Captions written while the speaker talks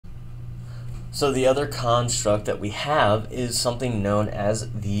So the other construct that we have is something known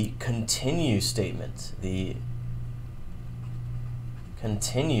as the continue statement. The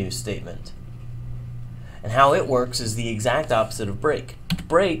continue statement. And how it works is the exact opposite of break.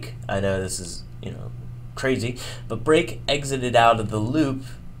 Break, I know this is, crazy, but break exited out of the loop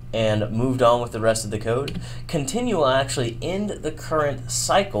and moved on with the rest of the code. Continue will actually end the current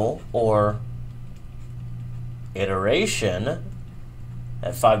cycle or iteration.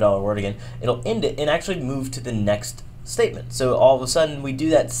 That $5 word again, it'll end it and actually move to the next statement. So all of a sudden we do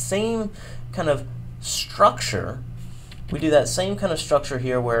that same kind of structure. We do that same kind of structure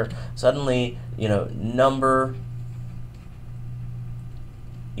here where suddenly, number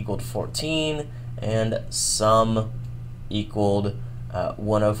equaled 14 and sum equaled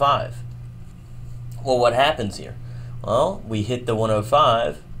 105. Well, what happens here? Well, we hit the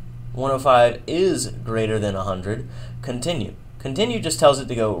 105. 105 is greater than 100. Continue. Continue just tells it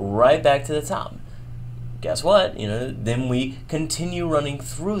to go right back to the top. Guess what? Then we continue running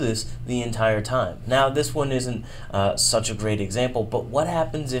through this the entire time. Now, this one isn't such a great example, but what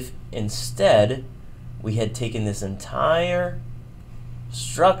happens if instead we had taken this entire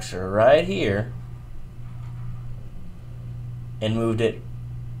structure right here and moved it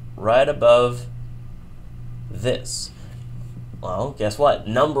right above this? Well, guess what?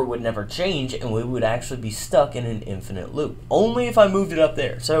 Number would never change, and we would actually be stuck in an infinite loop. Only if I moved it up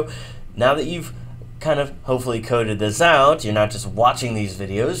there. So now that you've kind of hopefully coded this out, you're not just watching these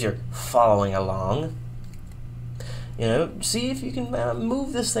videos, you're following along. See if you can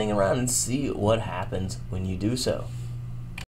move this thing around and see what happens when you do so.